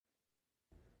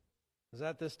As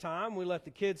at this time, we let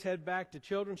the kids head back to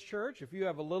Children's Church. If you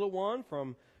have a little one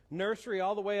from nursery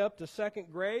all the way up to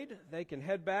second grade, they can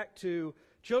head back to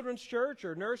Children's Church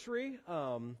or nursery.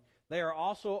 They are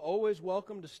also always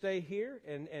welcome to stay here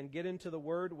and get into the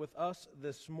Word with us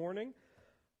this morning.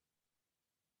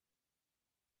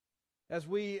 As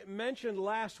we mentioned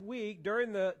last week,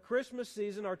 during the Christmas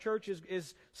season, our church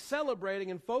is celebrating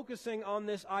and focusing on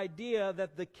this idea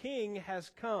that the King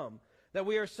has come. That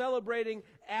we are celebrating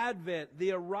Advent,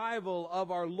 the arrival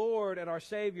of our Lord and our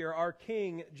Savior, our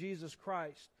King, Jesus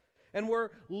Christ. And we're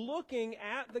looking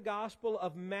at the Gospel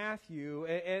of Matthew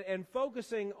and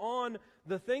focusing on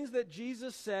the things that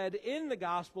Jesus said in the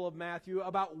Gospel of Matthew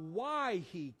about why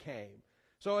He came.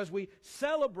 So as we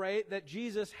celebrate that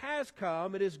Jesus has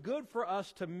come, it is good for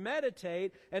us to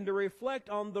meditate and to reflect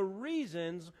on the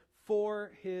reasons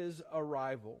for His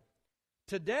arrival.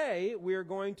 Today, we are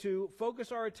going to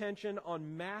focus our attention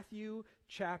on Matthew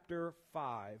chapter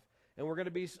 5. And we're going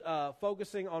to be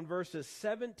focusing on verses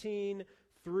 17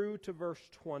 through to verse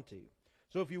 20.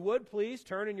 So if you would, please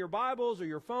turn in your Bibles or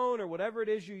your phone or whatever it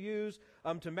is you use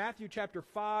to Matthew chapter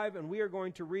 5. And we are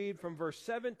going to read from verse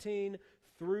 17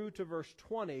 through to verse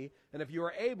 20. And if you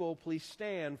are able, please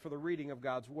stand for the reading of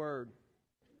God's Word.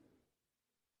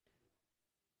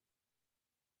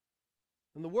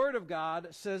 And the Word of God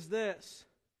says this: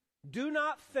 "Do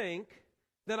not think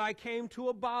that I came to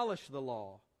abolish the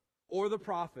law or the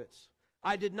prophets.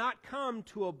 I did not come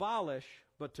to abolish,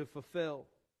 but to fulfill.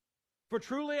 For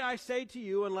truly I say to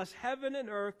you, unless heaven and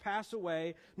earth pass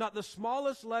away, not the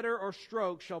smallest letter or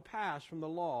stroke shall pass from the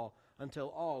law until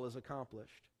all is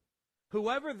accomplished.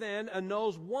 Whoever then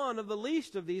annuls one of the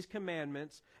least of these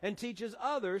commandments and teaches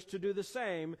others to do the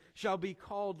same shall be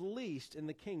called least in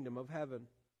the kingdom of heaven.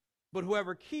 But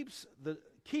whoever keeps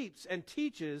and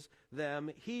teaches them,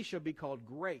 he shall be called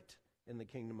great in the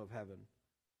kingdom of heaven.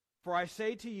 For I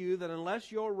say to you that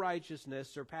unless your righteousness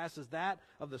surpasses that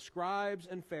of the scribes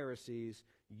and Pharisees,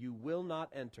 you will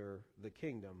not enter the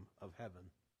kingdom of heaven."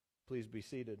 Please be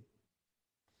seated.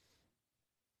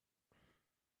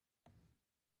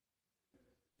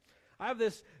 I have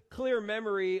this clear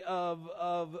memory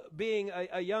of being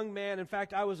a young man. In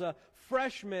fact, I was a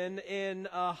freshman in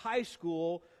high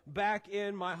school back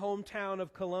in my hometown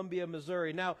of Columbia,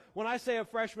 Missouri. Now, when I say a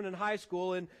freshman in high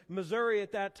school, in Missouri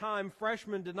at that time,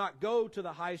 freshmen did not go to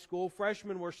the high school.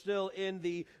 Freshmen were still in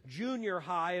the junior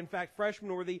high. In fact,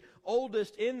 freshmen were the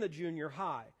oldest in the junior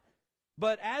high.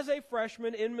 But as a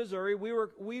freshman in Missouri,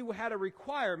 we had a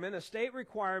requirement, a state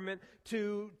requirement,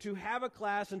 to have a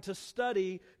class and to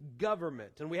study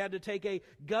government. And we had to take a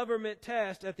government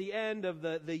test at the end of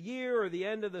the year or the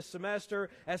end of the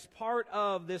semester as part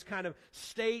of this kind of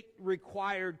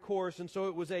state-required course. And so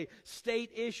it was a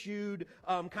state-issued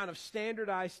kind of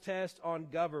standardized test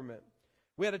on government.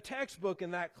 We had a textbook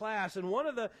in that class, and one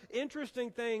of the interesting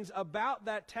things about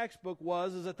that textbook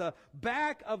is at the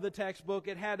back of the textbook,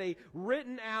 it had a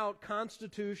written out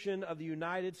Constitution of the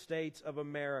United States of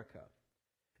America.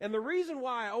 And the reason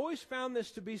why I always found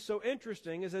this to be so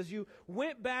interesting is as you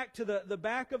went back to the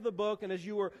back of the book and as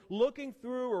you were looking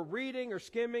through or reading or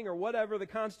skimming or whatever the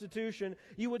Constitution,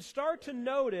 you would start to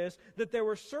notice that there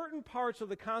were certain parts of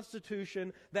the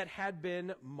Constitution that had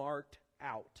been marked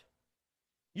out.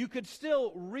 You could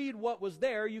still read what was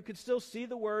there. You could still see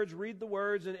the words, read the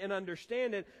words, and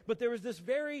understand it. But there was this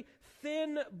very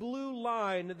thin blue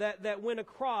line that went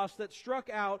across that struck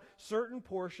out certain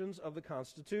portions of the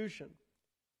Constitution.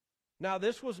 Now,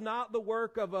 this was not the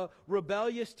work of a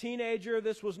rebellious teenager.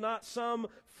 This was not some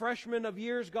freshman of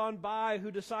years gone by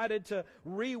who decided to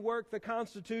rework the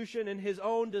Constitution in his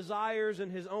own desires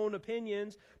and his own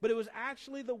opinions. But it was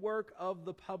actually the work of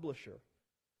the publisher.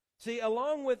 See,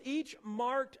 along with each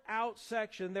marked out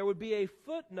section, there would be a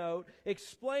footnote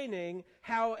explaining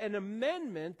how an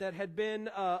amendment that had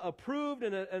been approved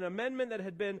and an amendment that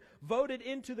had been voted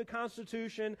into the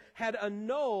Constitution had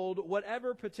annulled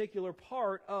whatever particular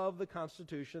part of the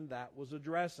Constitution that was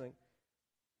addressing.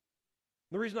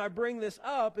 The reason I bring this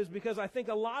up is because I think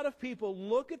a lot of people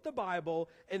look at the Bible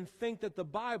and think that the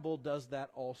Bible does that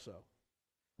also.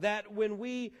 That when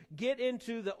we get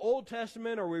into the Old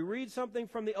Testament or we read something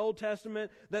from the Old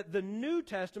Testament, that the New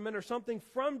Testament or something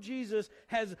from Jesus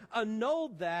has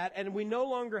annulled that, and we no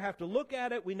longer have to look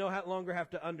at it, we no longer have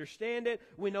to understand it,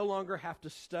 we no longer have to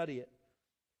study it.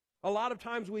 A lot of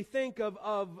times we think of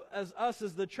us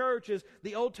as the church as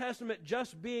the Old Testament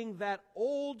just being that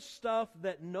old stuff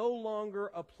that no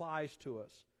longer applies to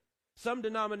us. Some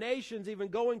denominations even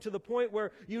going to the point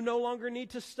where you no longer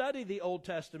need to study the Old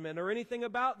Testament or anything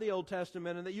about the Old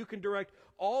Testament, and that you can direct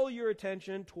all your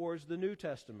attention towards the New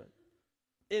Testament.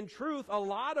 in truth, a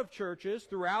lot of churches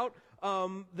throughout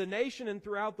the nation and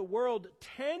throughout the world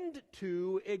tend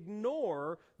to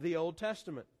ignore the Old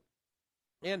Testament.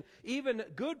 And even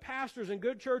good pastors and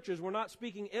good churches, we're not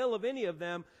speaking ill of any of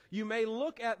them, you may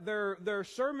look at their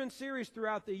sermon series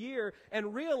throughout the year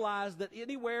and realize that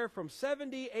anywhere from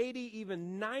 70, 80,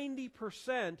 even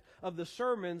 90% of the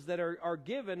sermons that are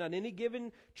given on any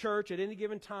given church at any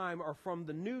given time are from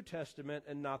the New Testament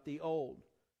and not the Old.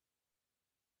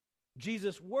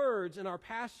 Jesus' words in our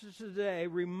passage today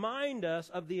remind us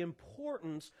of the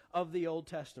importance of the Old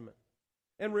Testament.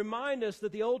 And remind us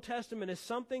that the Old Testament is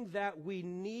something that we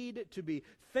need to be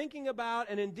thinking about,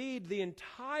 and indeed the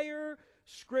entire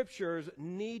Scriptures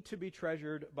need to be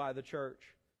treasured by the church.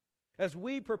 As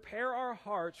we prepare our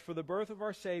hearts for the birth of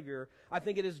our Savior, I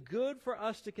think it is good for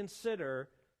us to consider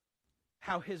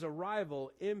how His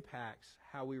arrival impacts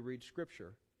how we read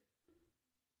Scripture,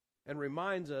 and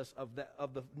reminds us of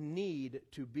the need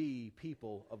to be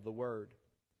people of the Word.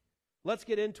 Let's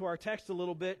get into our text a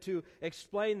little bit to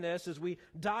explain this. As we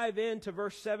dive into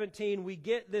verse 17, we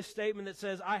get this statement that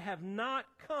says, I have not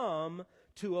come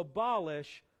to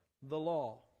abolish the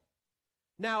law.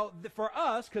 Now, for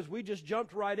us, because we just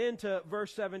jumped right into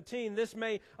verse 17, this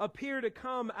may appear to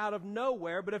come out of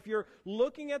nowhere, but if you're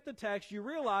looking at the text, you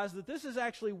realize that this is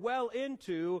actually well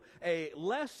into a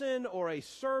lesson or a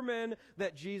sermon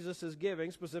that Jesus is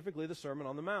giving, specifically the Sermon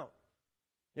on the Mount.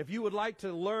 If you would like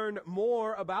to learn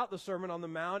more about the Sermon on the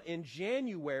Mount, in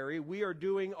January, we are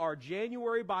doing our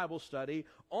January Bible study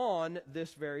on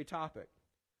this very topic.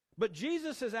 But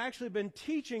Jesus has actually been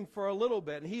teaching for a little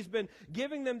bit, and He's been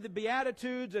giving them the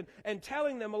Beatitudes and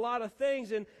telling them a lot of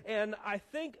things. And I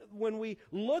think when we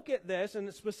look at this,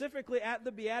 and specifically at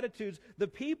the Beatitudes, the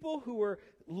people who were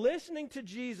listening to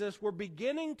Jesus were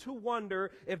beginning to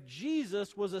wonder if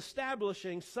Jesus was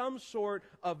establishing some sort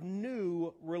of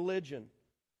new religion.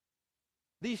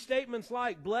 These statements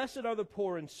like, blessed are the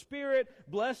poor in spirit,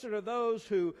 blessed are those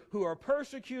who are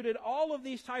persecuted, all of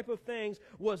these type of things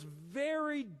was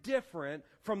very different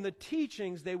from the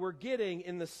teachings they were getting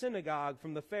in the synagogue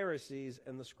from the Pharisees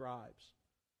and the scribes.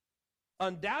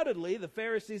 Undoubtedly, the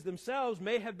Pharisees themselves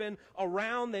may have been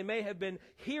around, they may have been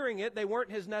hearing it. They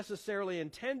weren't His necessarily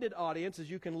intended audience,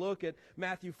 as you can look at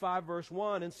Matthew 5 verse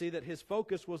 1 and see that His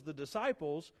focus was the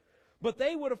disciples. But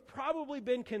they would have probably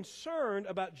been concerned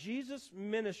about Jesus'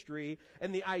 ministry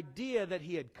and the idea that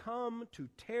He had come to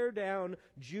tear down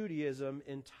Judaism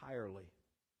entirely.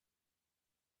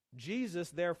 Jesus,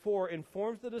 therefore,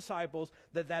 informs the disciples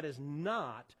that that is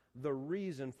not the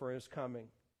reason for His coming.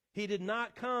 He did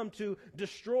not come to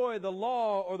destroy the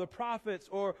law or the prophets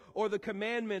or the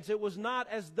commandments. It was not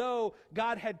as though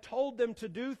God had told them to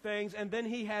do things and then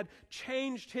He had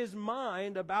changed His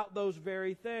mind about those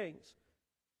very things.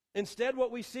 Instead,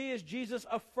 what we see is Jesus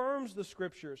affirms the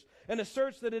Scriptures and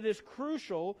asserts that it is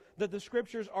crucial that the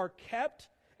Scriptures are kept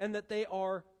and that they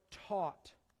are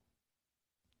taught.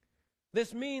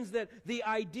 This means that the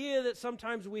idea that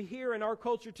sometimes we hear in our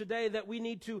culture today that we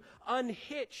need to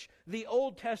unhitch the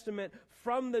Old Testament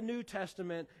from the New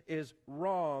Testament is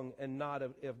wrong and not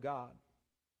of God.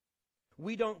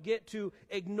 We don't get to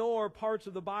ignore parts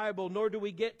of the Bible, nor do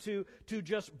we get to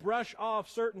just brush off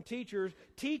certain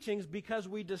teachings because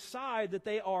we decide that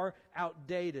they are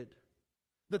outdated,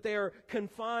 that they are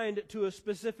confined to a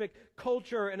specific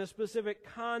culture and a specific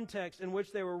context in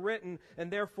which they were written, and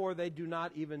therefore they do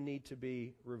not even need to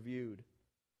be reviewed.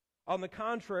 On the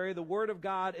contrary, the Word of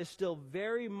God is still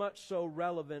very much so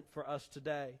relevant for us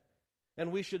today,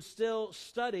 and we should still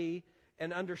study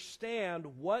and understand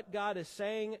what God is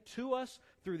saying to us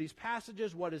through these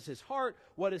passages. What is His heart?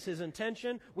 What is His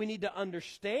intention? We need to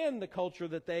understand the culture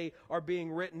that they are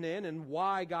being written in and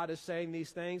why God is saying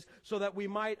these things so that we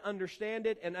might understand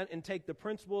it and take the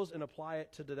principles and apply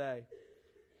it to today.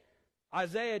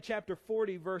 Isaiah chapter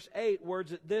 40 verse 8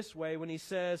 words it this way when he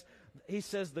says,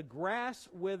 the grass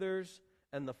withers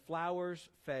and the flowers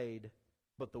fade,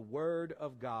 but the word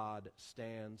of God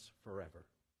stands forever.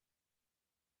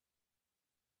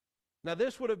 Now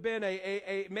this would have been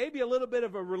maybe a little bit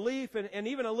of a relief and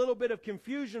even a little bit of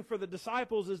confusion for the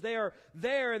disciples as they are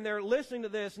there and they're listening to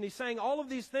this, and He's saying all of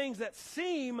these things that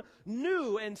seem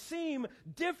new and seem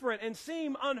different and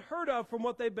seem unheard of from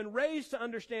what they've been raised to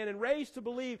understand and raised to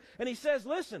believe. And He says,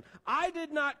 listen, I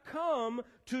did not come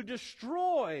to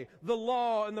destroy the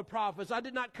law and the prophets. I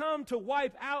did not come to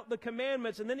wipe out the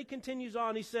commandments. And then He continues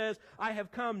on, He says, I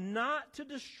have come not to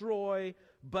destroy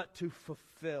but to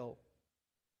fulfill.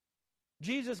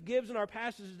 Jesus gives in our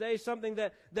passage today something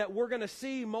that we're going to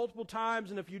see multiple times,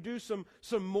 and if you do some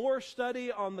more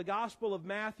study on the Gospel of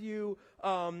Matthew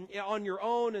on your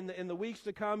own in the weeks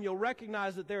to come, you'll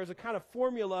recognize that there is a kind of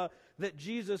formula that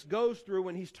Jesus goes through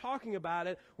when he's talking about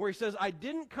it, where he says, I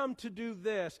didn't come to do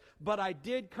this, but I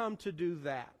did come to do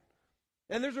that.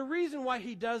 And there's a reason why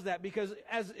he does that, because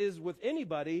as is with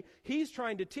anybody, he's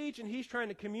trying to teach and he's trying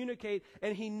to communicate,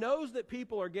 and he knows that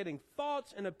people are getting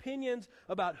thoughts and opinions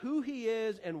about who he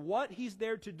is and what he's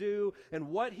there to do and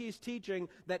what he's teaching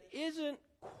that isn't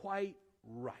quite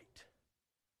right.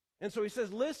 And so he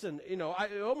says, listen,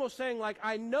 almost saying like,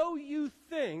 I know you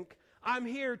think I'm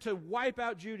here to wipe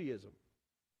out Judaism.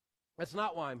 That's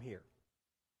not why I'm here.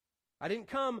 I didn't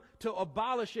come to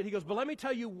abolish it. He goes, but let me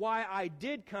tell you why I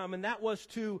did come, and that was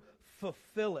to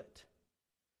fulfill it.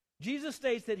 Jesus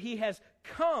states that he has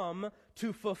come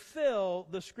to fulfill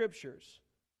the Scriptures.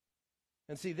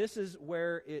 And see, this is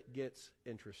where it gets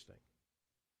interesting,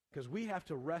 because we have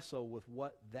to wrestle with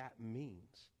what that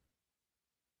means.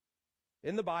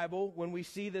 In the Bible, when we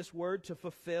see this word to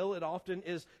fulfill, it often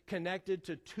is connected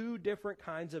to two different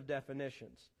kinds of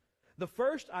definitions. The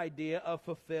first idea of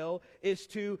fulfill is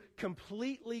to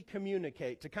completely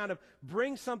communicate, to kind of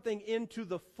bring something into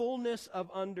the fullness of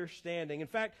understanding. In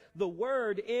fact, the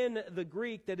word in the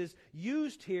Greek that is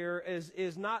used here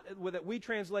is not, that we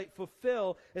translate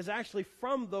fulfill, is actually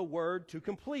from the word to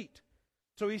complete.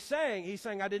 So he's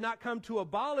saying, I did not come to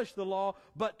abolish the law,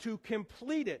 but to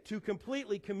complete it, to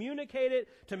completely communicate it,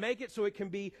 to make it so it can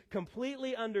be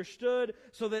completely understood,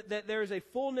 so that there is a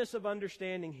fullness of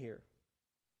understanding here.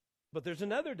 But there's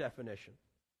another definition.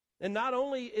 And not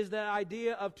only is the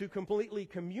idea of to completely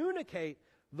communicate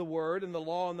the word and the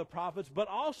law and the prophets, but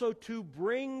also to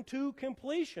bring to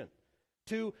completion,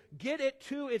 to get it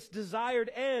to its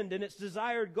desired end and its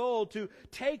desired goal, to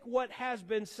take what has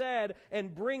been said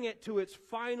and bring it to its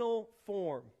final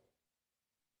form.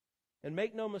 And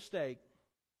make no mistake,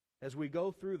 as we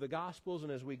go through the Gospels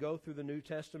and as we go through the New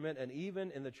Testament, and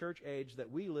even in the church age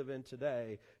that we live in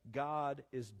today, God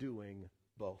is doing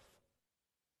both.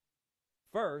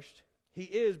 First, he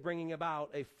is bringing about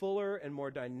a fuller and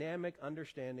more dynamic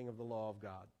understanding of the law of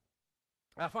God.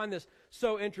 I find this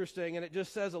so interesting, and it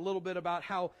just says a little bit about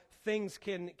how things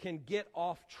can get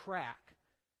off track.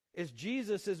 As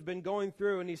Jesus has been going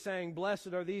through and he's saying,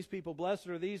 blessed are these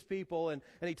people, and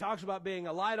he talks about being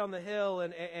a light on the hill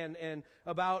and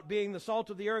about being the salt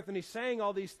of the earth, and he's saying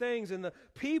all these things, and the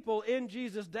people in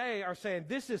Jesus' day are saying,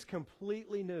 this is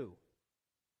completely new.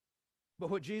 But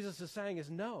what Jesus is saying is,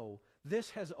 no,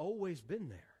 this has always been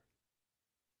there.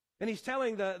 And he's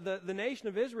telling the nation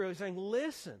of Israel, he's saying,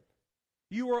 listen,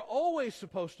 you were always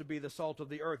supposed to be the salt of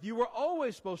the earth. You were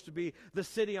always supposed to be the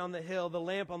city on the hill, the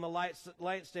lamp on the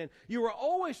lampstand. You were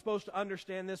always supposed to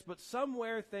understand this, but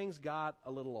somewhere things got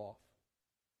a little off.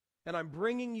 And I'm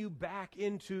bringing you back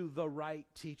into the right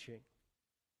teaching.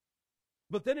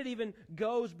 But then it even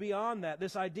goes beyond that.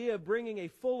 This idea of bringing a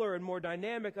fuller and more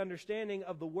dynamic understanding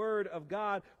of the Word of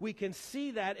God, we can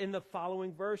see that in the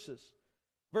following verses.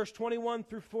 Verse 21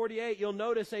 through 48, you'll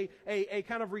notice a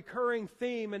kind of recurring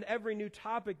theme in every new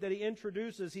topic that he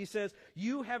introduces. He says,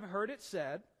 you have heard it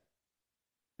said,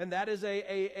 and that is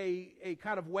a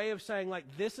kind of way of saying, like,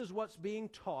 this is what's being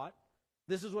taught.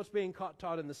 This is what's being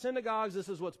taught in the synagogues. This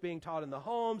is what's being taught in the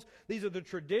homes. These are the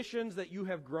traditions that you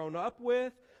have grown up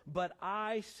with. But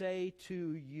I say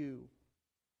to you.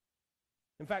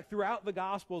 In fact, throughout the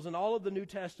Gospels and all of the New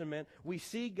Testament, we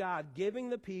see God giving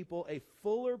the people a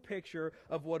fuller picture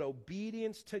of what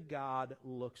obedience to God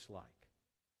looks like.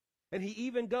 And he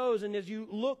even goes, and as you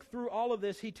look through all of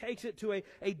this, he takes it to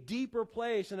a deeper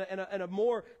place and a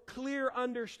more clear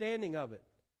understanding of it.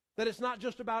 That it's not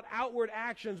just about outward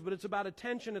actions, but it's about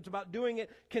attention. It's about doing it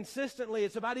consistently.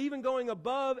 It's about even going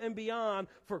above and beyond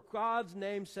for God's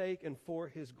name's sake and for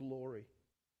His glory.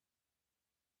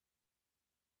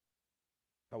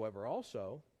 However,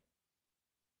 also,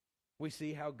 we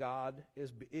see how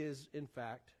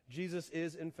Jesus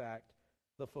is in fact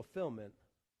the fulfillment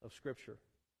of Scripture.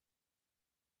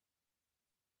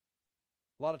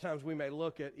 A lot of times we may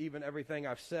look at even everything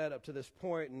I've said up to this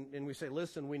point, and we say,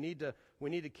 listen, we need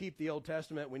to keep the Old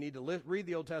Testament, we need to read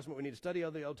the Old Testament, we need to study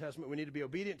the Old Testament, we need to be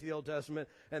obedient to the Old Testament,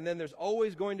 and then there's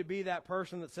always going to be that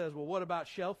person that says, well, what about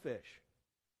shellfish?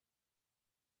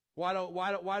 Why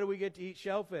do we get to eat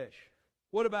shellfish?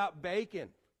 What about bacon?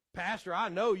 Pastor, I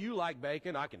know you like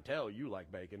bacon. I can tell you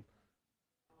like bacon.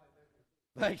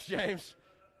 Thanks, James.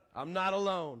 I'm not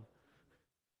alone.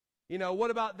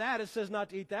 What about that? It says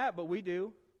not to eat that, but we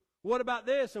do. What about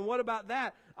this and what about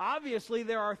that? Obviously,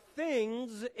 there are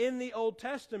things in the Old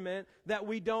Testament that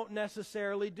we don't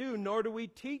necessarily do, nor do we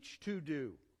teach to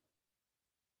do.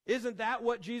 Isn't that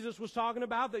what Jesus was talking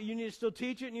about? That you need to still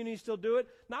teach it and you need to still do it?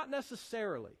 Not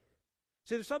necessarily.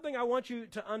 See, there's something I want you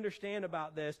to understand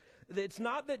about this. It's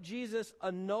not that Jesus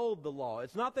annulled the law.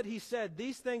 It's not that he said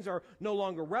these things are no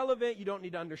longer relevant. You don't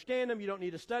need to understand them. You don't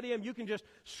need to study them. You can just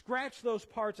scratch those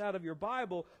parts out of your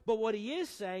Bible. But what he is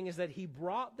saying is that he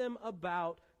brought them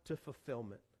about to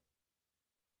fulfillment.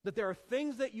 That there are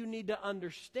things that you need to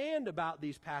understand about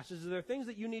these passages. There are things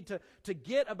that you need to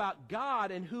get about God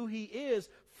and who He is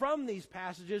from these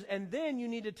passages. And then you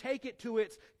need to take it to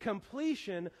its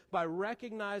completion by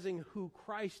recognizing who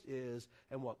Christ is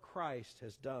and what Christ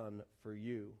has done for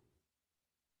you.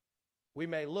 We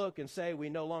may look and say we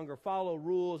no longer follow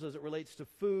rules as it relates to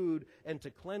food and to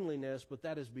cleanliness, but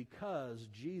that is because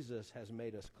Jesus has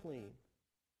made us clean.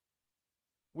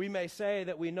 We may say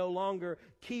that we no longer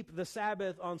keep the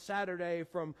Sabbath on Saturday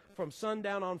from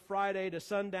sundown on Friday to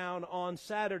sundown on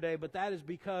Saturday, but that is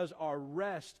because our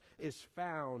rest is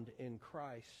found in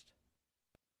Christ.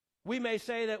 We may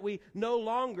say that we no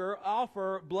longer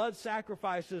offer blood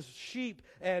sacrifices, sheep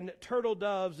and turtle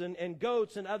doves and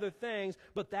goats and other things,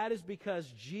 but that is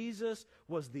because Jesus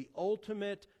was the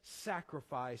ultimate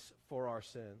sacrifice for our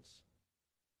sins.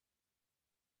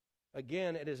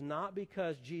 Again, it is not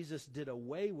because Jesus did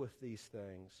away with these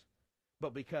things,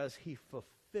 but because He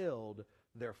fulfilled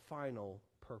their final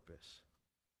purpose.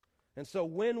 And so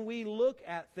when we look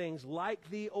at things like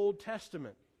the Old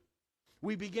Testament,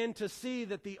 we begin to see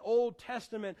that the Old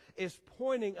Testament is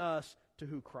pointing us to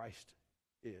who Christ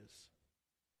is.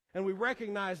 And we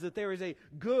recognize that there is a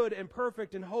good and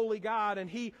perfect and holy God, and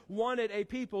He wanted a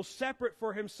people separate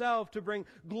for Himself to bring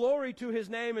glory to His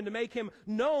name and to make Him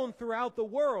known throughout the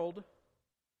world.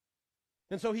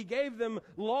 And so He gave them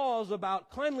laws about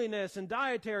cleanliness and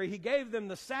dietary. He gave them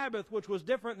the Sabbath, which was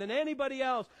different than anybody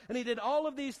else. And He did all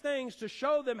of these things to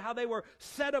show them how they were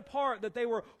set apart, that they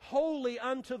were holy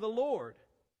unto the Lord.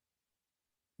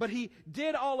 But He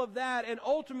did all of that, and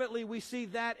ultimately we see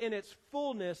that in its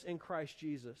fullness in Christ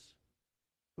Jesus,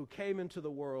 who came into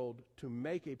the world to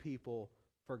make a people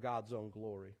for God's own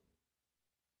glory.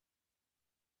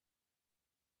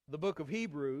 The book of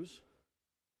Hebrews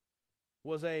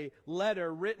was a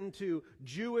letter written to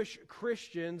Jewish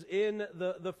Christians in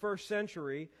the first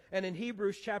century. And in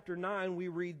Hebrews chapter 9 we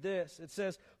read this. It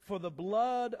says, "For the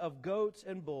blood of goats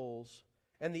and bulls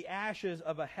and the ashes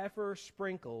of a heifer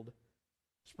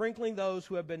sprinkling those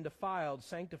who have been defiled,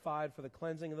 sanctified for the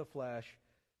cleansing of the flesh."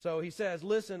 So he says,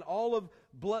 listen, all of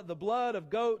the blood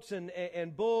of goats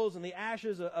and bulls and the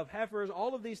ashes of heifers,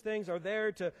 all of these things are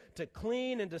there to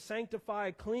clean and to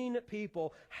sanctify clean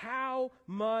people. How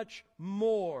much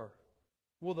more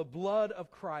will the blood of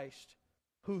Christ,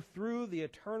 who through the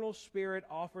eternal Spirit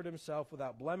offered Himself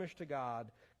without blemish to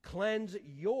God, cleanse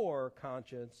your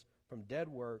conscience from dead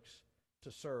works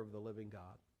to serve the living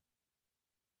God?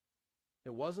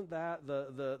 It wasn't that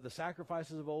the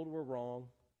sacrifices of old were wrong.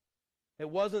 It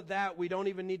wasn't that we don't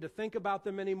even need to think about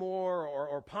them anymore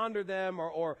or ponder them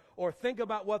or think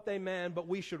about what they meant, but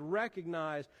we should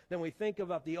recognize that when we think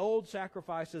about the old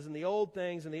sacrifices and the old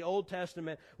things in the Old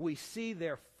Testament, we see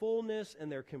their fullness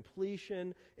and their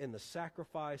completion in the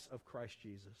sacrifice of Christ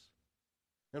Jesus.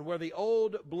 And where the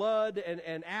old blood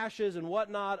and ashes and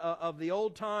whatnot of the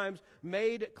old times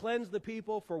cleansed the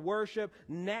people for worship,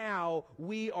 now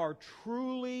we are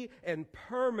truly and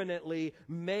permanently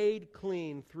made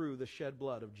clean through the shed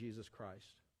blood of Jesus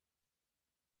Christ.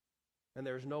 And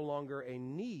there's no longer a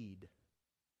need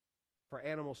for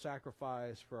animal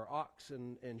sacrifice for ox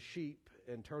and sheep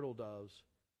and turtle doves,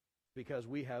 because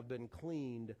we have been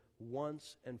cleaned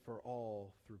once and for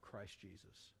all through Christ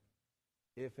Jesus,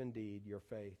 if indeed your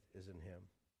faith is in Him.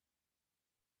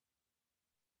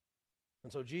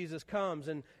 And so Jesus comes,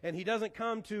 and He doesn't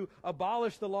come to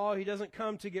abolish the law. He doesn't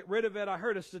come to get rid of it. I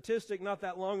heard a statistic not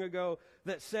that long ago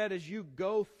that said as you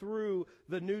go through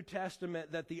the New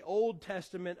Testament that the Old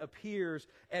Testament appears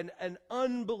an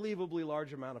unbelievably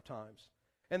large amount of times.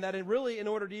 And that in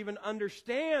order to even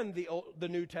understand the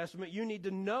New Testament, you need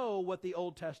to know what the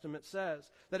Old Testament says.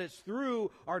 That it's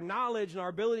through our knowledge and our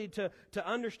ability to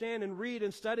understand and read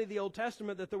and study the Old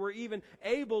Testament that we're even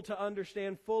able to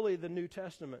understand fully the New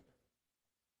Testament.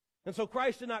 And so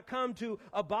Christ did not come to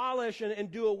abolish and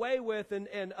do away with and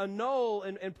annul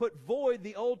and put void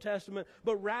the Old Testament,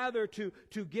 but rather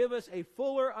to give us a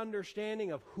fuller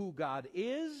understanding of who God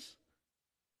is,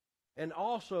 and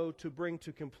also to bring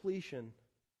to completion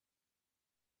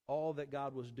all that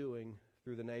God was doing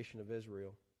through the nation of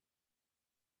Israel.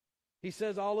 He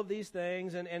says all of these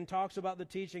things and talks about the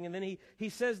teaching, and then he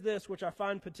says this, which I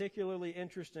find particularly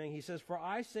interesting. He says, "For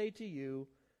I say to you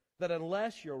that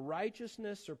unless your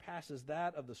righteousness surpasses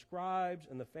that of the scribes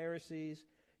and the Pharisees,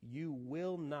 you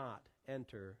will not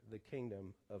enter the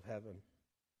kingdom of heaven."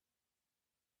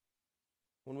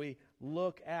 When we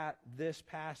look at this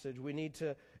passage, we need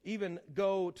to even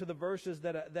go to the verses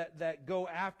that go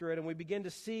after it, and we begin to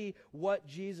see what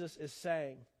Jesus is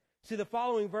saying. See, the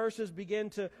following verses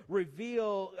begin to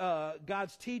reveal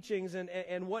God's teachings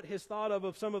and what His thought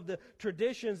of some of the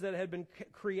traditions that had been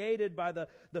created by the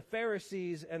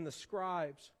Pharisees and the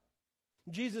scribes.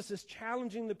 Jesus is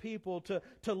challenging the people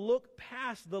to look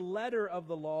past the letter of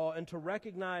the law and to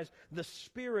recognize the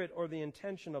spirit or the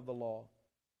intention of the law.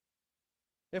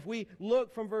 If we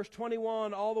look from verse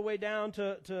 21 all the way down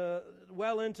to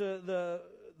well into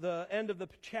the end of the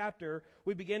chapter,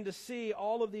 we begin to see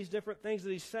all of these different things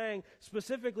that he's saying,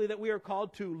 specifically that we are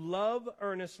called to love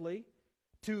earnestly,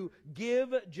 to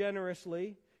give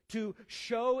generously, to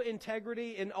show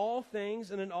integrity in all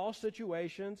things and in all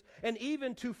situations, and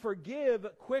even to forgive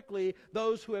quickly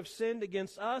those who have sinned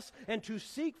against us, and to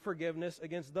seek forgiveness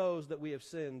against those that we have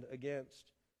sinned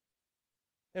against.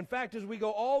 In fact, as we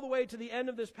go all the way to the end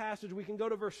of this passage, we can go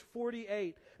to verse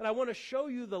 48, and I want to show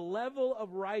you the level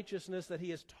of righteousness that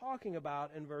he is talking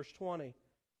about in verse 20.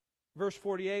 Verse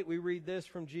 48, we read this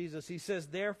from Jesus. He says,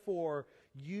 "Therefore,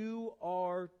 you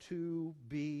are to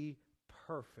be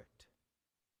perfect,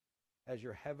 as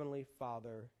your heavenly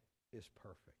Father is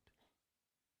perfect."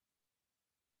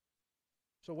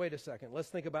 So wait a second. Let's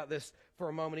think about this for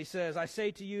a moment. He says, "I say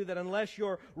to you that unless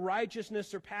your righteousness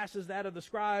surpasses that of the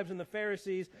scribes and the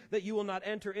Pharisees, that you will not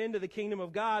enter into the kingdom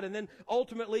of God." And then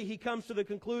ultimately he comes to the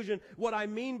conclusion, what I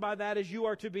mean by that is you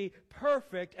are to be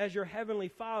perfect as your heavenly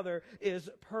Father is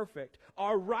perfect.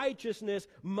 Our righteousness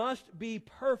must be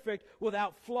perfect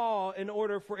without flaw in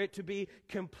order for it to be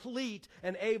complete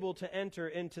and able to enter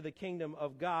into the kingdom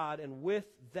of God. And with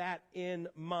that in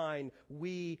mind,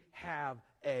 we have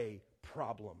a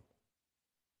problem.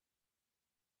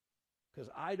 Because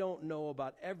I don't know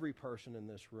about every person in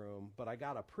this room, but I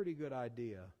got a pretty good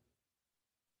idea.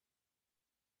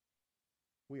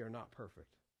 We are not perfect.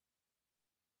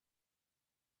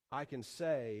 I can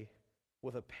say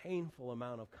with a painful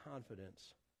amount of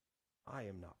confidence, I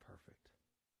am not perfect.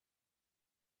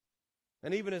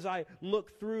 And even as I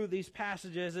look through these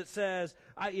passages, it says,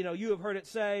 you have heard it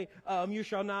say, you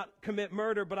shall not commit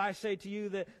murder, but I say to you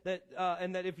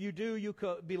that if you do, you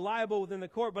could be liable within the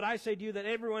court. But I say to you that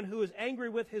everyone who is angry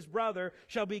with his brother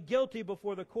shall be guilty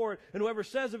before the court. And whoever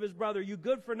says of his brother, you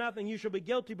good for nothing, you shall be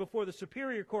guilty before the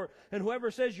superior court. And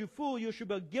whoever says, you fool, you shall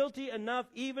be guilty enough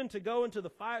even to go into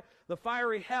the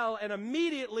fiery hell. And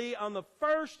immediately on the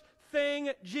first thing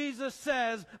Jesus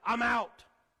says, I'm out.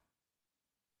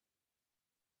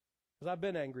 Because I've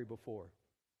been angry before.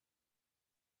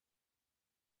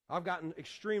 I've gotten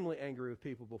extremely angry with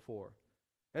people before.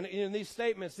 And in these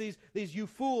statements, these you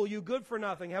fool, you good for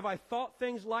nothing, have I thought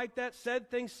things like that, said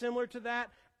things similar to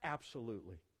that?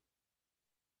 Absolutely.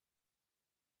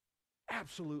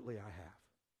 Absolutely I have.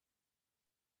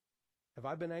 Have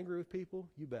I been angry with people?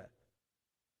 You bet.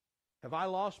 Have I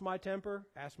lost my temper?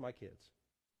 Ask my kids.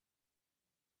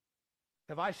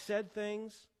 Have I said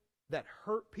things that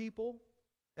hurt people?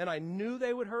 And I knew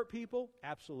they would hurt people?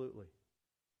 Absolutely.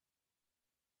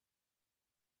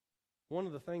 One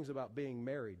of the things about being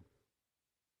married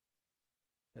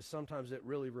is sometimes it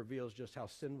really reveals just how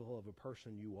sinful of a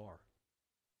person you are.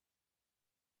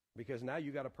 Because now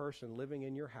you got a person living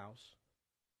in your house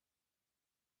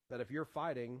that if you're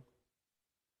fighting,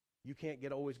 you can't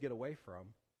always get away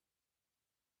from.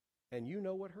 And you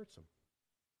know what hurts them.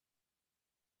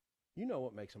 You know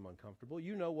what makes them uncomfortable.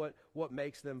 You know what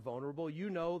makes them vulnerable. You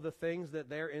know the things that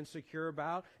they're insecure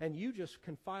about, and you just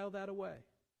can file that away.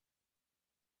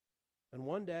 And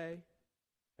one day,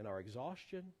 in our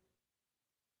exhaustion,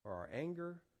 or our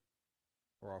anger,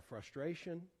 or our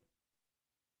frustration,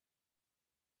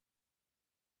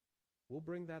 we'll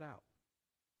bring that out.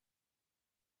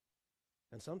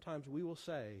 And sometimes we will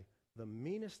say the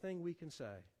meanest thing we can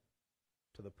say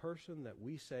to the person that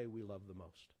we say we love the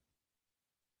most.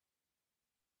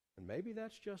 And maybe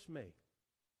that's just me.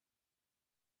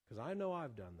 Because I know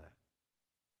I've done that.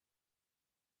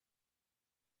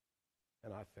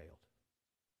 And I've failed.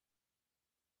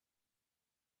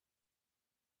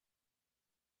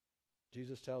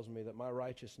 Jesus tells me that my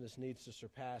righteousness needs to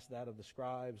surpass that of the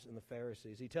scribes and the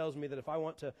Pharisees. He tells me that if I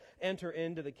want to enter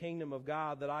into the kingdom of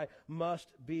God, that I must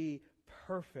be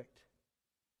perfect.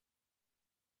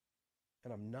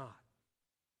 And I'm not.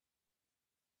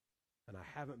 And I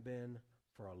haven't been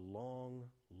for a long,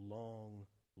 long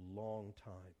long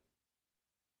time.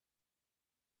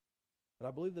 And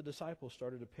I believe the disciples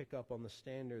started to pick up on the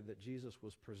standard that Jesus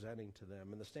was presenting to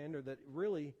them, and the standard that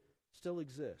really still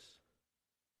exists.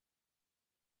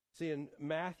 See, in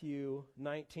Matthew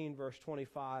 19, verse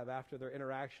 25, after their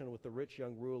interaction with the rich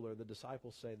young ruler, the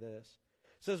disciples say this.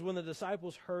 It says, when the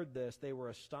disciples heard this, they were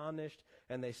astonished,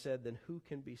 and they said, then who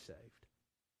can be saved?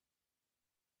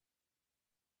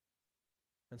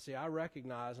 And see, I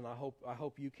recognize, and I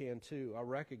hope you can too, I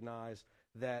recognize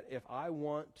that if I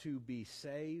want to be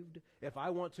saved, if I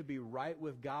want to be right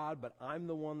with God, but I'm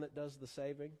the one that does the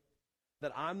saving,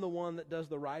 that I'm the one that does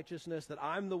the righteousness, that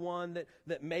I'm the one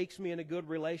that makes me in a good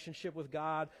relationship with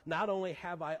God, not only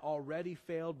have I already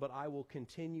failed, but I will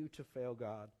continue to fail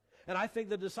God. And I think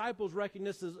the disciples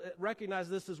recognize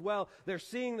this as well. They're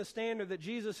seeing the standard that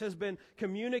Jesus has been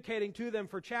communicating to them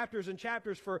for chapters and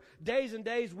chapters, for days and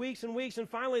days, weeks and weeks, and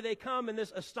finally they come in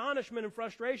this astonishment and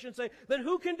frustration saying, then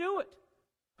who can do it?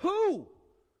 Who?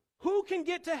 Who can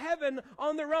get to heaven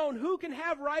on their own? Who can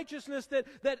have righteousness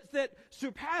that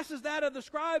surpasses that of the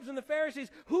scribes and the Pharisees?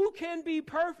 Who can be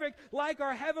perfect like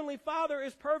our Heavenly Father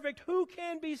is perfect? Who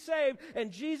can be saved?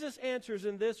 And Jesus answers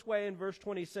in this way in verse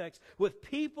 26. With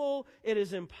people it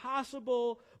is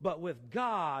impossible, but with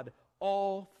God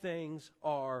all things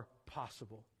are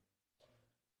possible.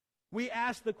 We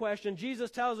ask the question,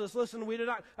 Jesus tells us, listen, I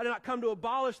did not come to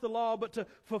abolish the law, but to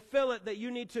fulfill it, that you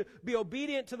need to be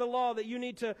obedient to the law, that you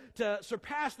need to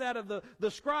surpass that of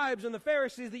the scribes and the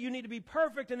Pharisees, that you need to be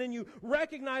perfect, and then you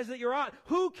recognize that you're not.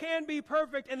 Who can be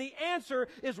perfect? And the answer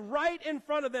is right in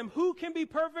front of them. Who can be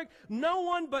perfect? No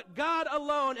one but God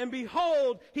alone. And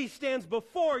behold, He stands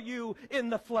before you in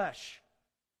the flesh.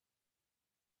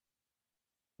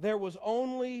 There was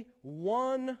only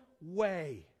one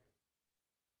way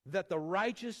that the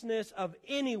righteousness of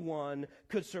anyone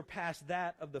could surpass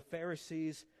that of the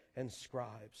Pharisees and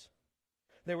scribes.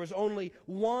 There was only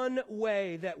one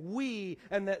way that we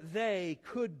and that they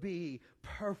could be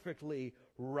perfectly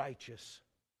righteous.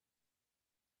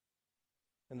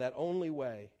 And that only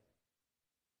way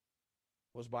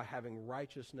was by having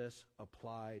righteousness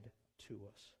applied to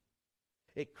us.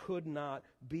 It could not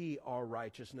be our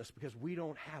righteousness because we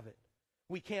don't have it.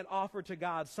 We can't offer to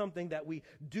God something that we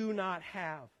do not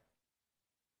have.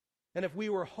 And if we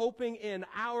were hoping in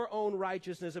our own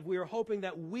righteousness, if we were hoping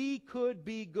that we could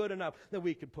be good enough, that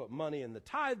we could put money in the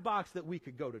tithe box, that we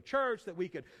could go to church, that we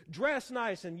could dress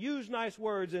nice and use nice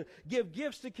words and give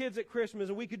gifts to kids at Christmas,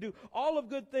 and we could do all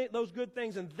of those good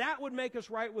things, and that would make us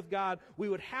right with God, we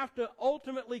would have to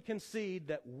ultimately concede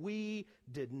that we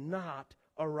did not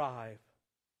arrive.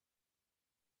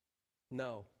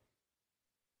 No.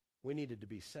 We needed to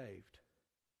be saved.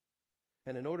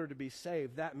 And in order to be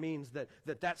saved, that means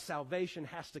that salvation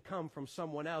has to come from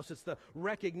someone else. It's the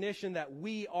recognition that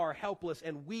we are helpless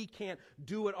and we can't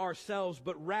do it ourselves,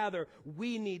 but rather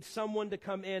we need someone to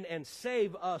come in and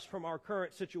save us from our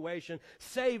current situation,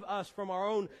 save us from our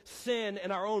own sin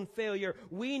and our own failure.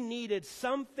 We needed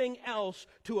something else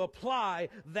to apply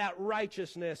that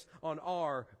righteousness on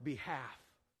our behalf.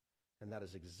 And that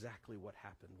is exactly what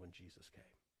happened when Jesus came.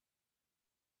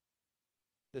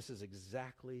 This is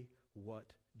exactly what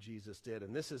Jesus did.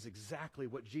 And this is exactly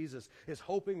what Jesus is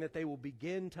hoping that they will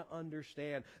begin to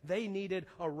understand. They needed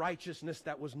a righteousness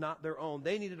that was not their own.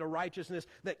 They needed a righteousness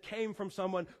that came from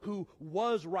someone who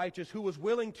was righteous, who was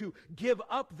willing to give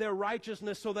up their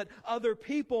righteousness so that other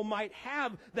people might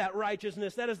have that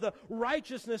righteousness. That is the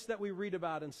righteousness that we read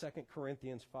about in 2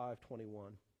 Corinthians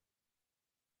 5:21.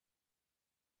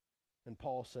 And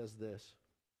Paul says this,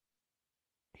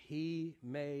 He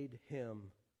made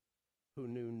Him who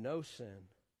knew no sin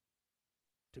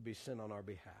to be sin on our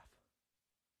behalf,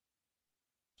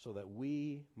 so that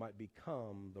we might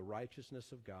become the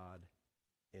righteousness of God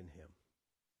in Him.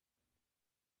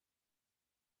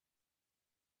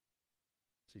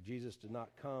 See, Jesus did not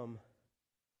come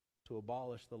to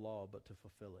abolish the law, but to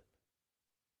fulfill it.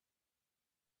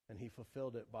 And He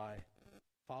fulfilled it by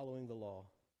following the law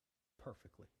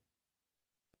perfectly.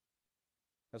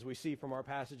 As we see from our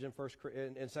passage in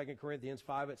 2 Corinthians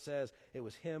 5, it says, it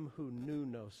was Him who knew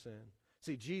no sin.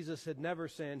 See, Jesus had never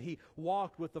sinned. He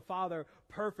walked with the Father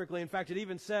perfectly. In fact, it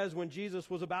even says when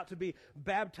Jesus was about to be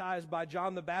baptized by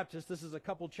John the Baptist, this is a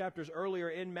couple chapters earlier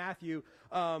in Matthew,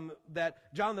 that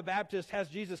John the Baptist has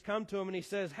Jesus come to him and he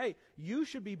says, hey, you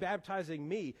should be baptizing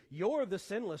me. You're the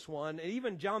sinless one. And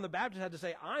even John the Baptist had to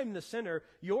say, I'm the sinner.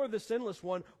 You're the sinless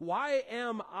one. Why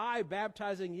am I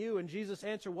baptizing you? And Jesus'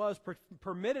 answer was,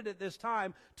 permitted at this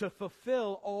time to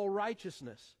fulfill all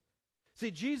righteousness. See,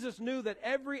 Jesus knew that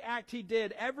every act he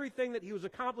did, everything that he was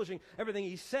accomplishing, everything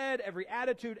he said, every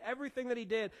attitude, everything that he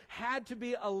did had to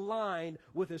be aligned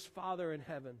with his Father in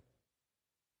heaven.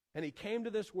 And he came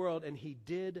to this world and he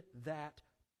did that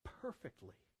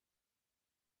perfectly.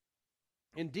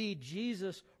 Indeed,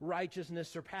 Jesus' righteousness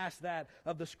surpassed that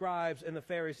of the scribes and the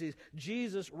Pharisees.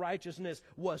 Jesus' righteousness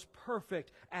was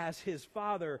perfect as his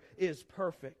Father is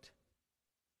perfect.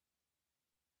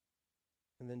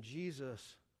 And then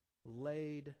Jesus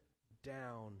laid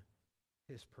down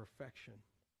his perfection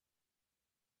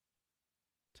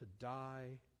to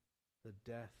die the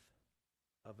death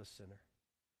of a sinner.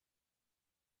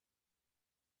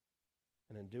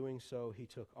 And in doing so, he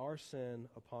took our sin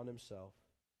upon himself.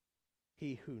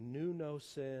 He who knew no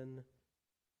sin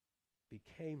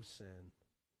became sin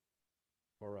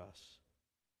for us,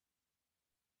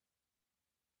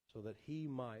 so that he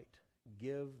might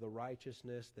give the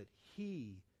righteousness that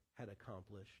he had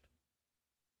accomplished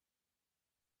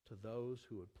to those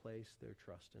who would place their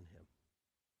trust in him.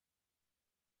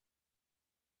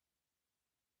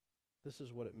 This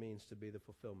is what it means to be the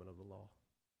fulfillment of the law.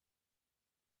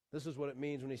 This is what it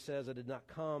means when he says, I did not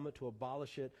come to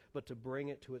abolish it, but to bring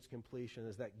it to its completion,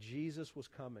 is that Jesus was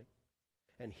coming,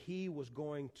 and he was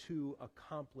going to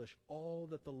accomplish all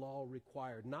that the law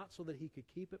required, not so that he could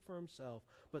keep it for himself,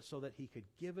 but so that he could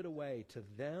give it away to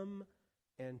them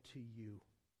and to you,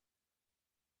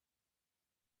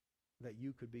 that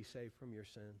you could be saved from your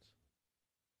sins.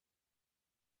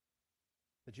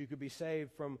 That you could be saved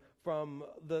from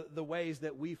the ways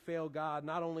that we fail God,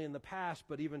 not only in the past,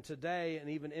 but even today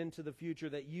and even into the future,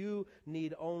 that you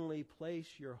need only place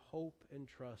your hope and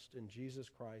trust in Jesus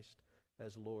Christ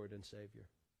as Lord and Savior.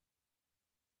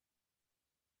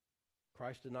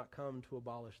 Christ did not come to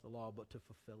abolish the law, but to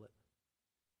fulfill it.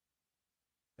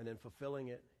 And in fulfilling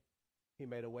it, he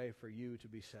made a way for you to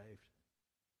be saved.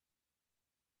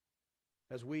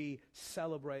 As we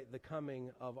celebrate the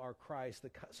coming of our Christ,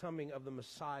 the coming of the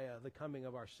Messiah, the coming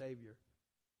of our Savior,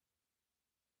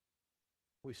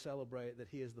 we celebrate that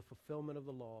he is the fulfillment of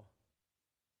the law.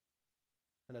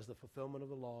 And as the fulfillment of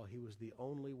the law, he was the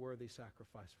only worthy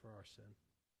sacrifice for our sin.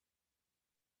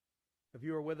 If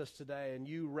you are with us today and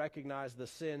you recognize the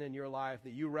sin in your life,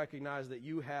 that you recognize that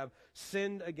you have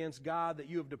sinned against God, that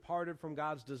you have departed from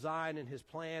God's design and his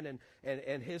plan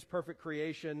and his perfect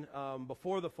creation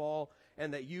before the fall,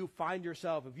 and that you find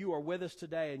yourself, if you are with us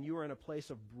today and you are in a place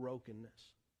of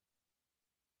brokenness,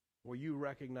 where you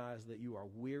recognize that you are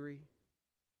weary,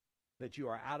 that you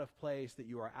are out of place, that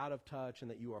you are out of touch,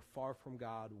 and that you are far from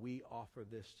God, we offer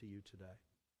this to you today.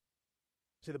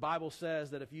 See, the Bible says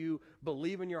that if you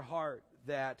believe in your heart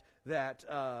that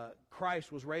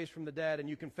Christ was raised from the dead and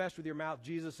you confess with your mouth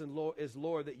Jesus is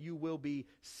Lord, that you will be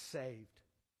saved.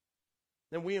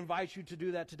 And we invite you to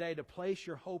do that today, to place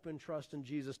your hope and trust in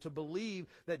Jesus, to believe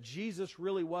that Jesus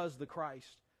really was the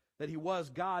Christ, that he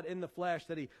was God in the flesh,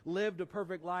 that he lived a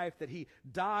perfect life, that he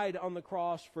died on the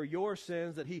cross for your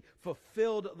sins, that he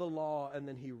fulfilled the law, and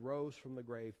then he rose from the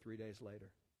grave 3 days later.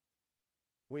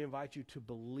 We invite you to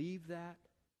believe that.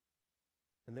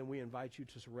 And then we invite you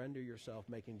to surrender yourself,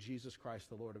 making Jesus Christ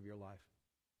the Lord of your life.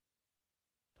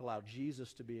 To allow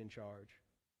Jesus to be in charge.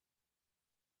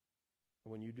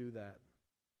 And when you do that,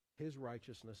 his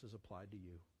righteousness is applied to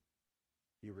you.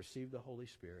 You receive the Holy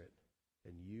Spirit,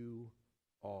 and you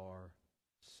are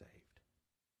saved.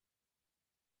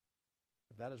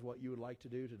 If that is what you would like to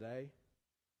do today,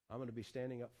 I'm going to be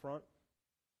standing up front.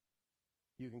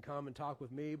 You can come and talk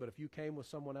with me, but if you came with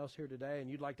someone else here today and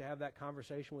you'd like to have that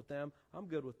conversation with them, I'm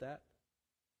good with that.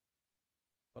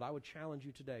 But I would challenge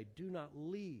you today, do not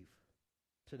leave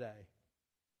today.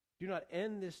 Do not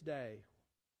end this day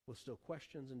with still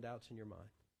questions and doubts in your mind.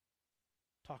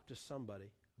 Talk to somebody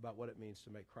about what it means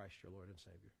to make Christ your Lord and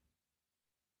Savior.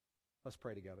 Let's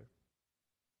pray together.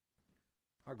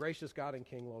 Our gracious God and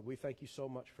King, Lord, we thank you so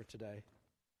much for today.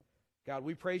 God,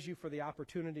 we praise you for the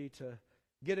opportunity to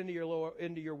get into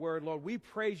your word, Lord. We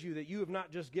praise you that you have not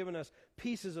just given us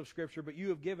pieces of Scripture, but you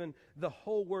have given the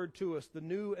whole word to us, the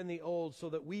new and the old, so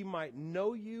that we might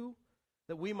know you,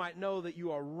 that we might know that you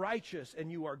are righteous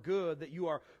and you are good, that you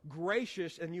are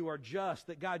gracious and you are just,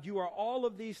 that, God, you are all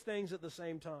of these things at the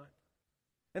same time.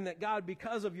 And that, God,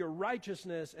 because of your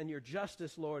righteousness and your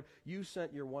justice, Lord, you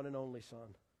sent your one and only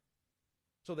Son,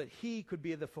 so that he could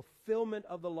be the fulfillment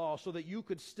of the law, so that you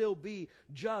could still be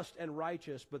just and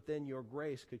righteous, but then your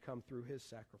grace could come through his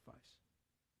sacrifice.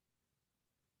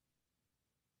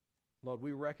 Lord,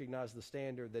 we recognize the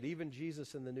standard that even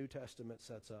Jesus in the New Testament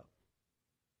sets up.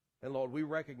 And Lord, we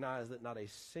recognize that not a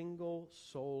single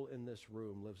soul in this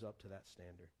room lives up to that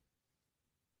standard.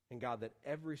 And God, that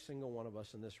every single one of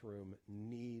us in this room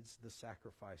needs the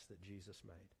sacrifice that Jesus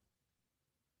made.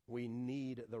 We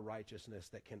need the righteousness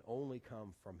that can only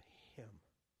come from Him.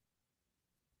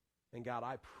 And God,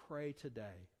 I pray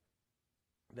today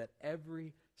that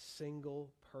every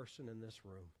single person in this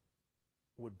room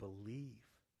would believe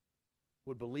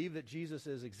that Jesus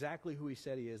is exactly who He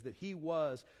said He is, that He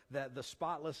was the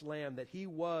spotless lamb, that He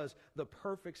was the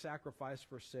perfect sacrifice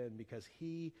for sin, because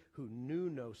He who knew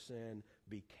no sin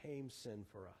became sin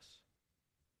for us.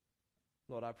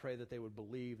 Lord, I pray that they would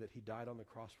believe that He died on the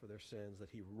cross for their sins, that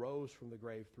He rose from the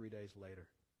grave 3 days later.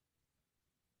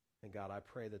 And God, I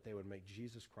pray that they would make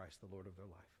Jesus Christ the Lord of their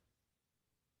life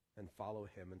and follow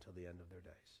Him until the end of their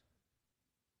days.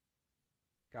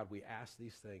 God, we ask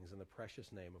these things in the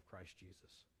precious name of Christ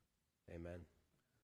Jesus. Amen.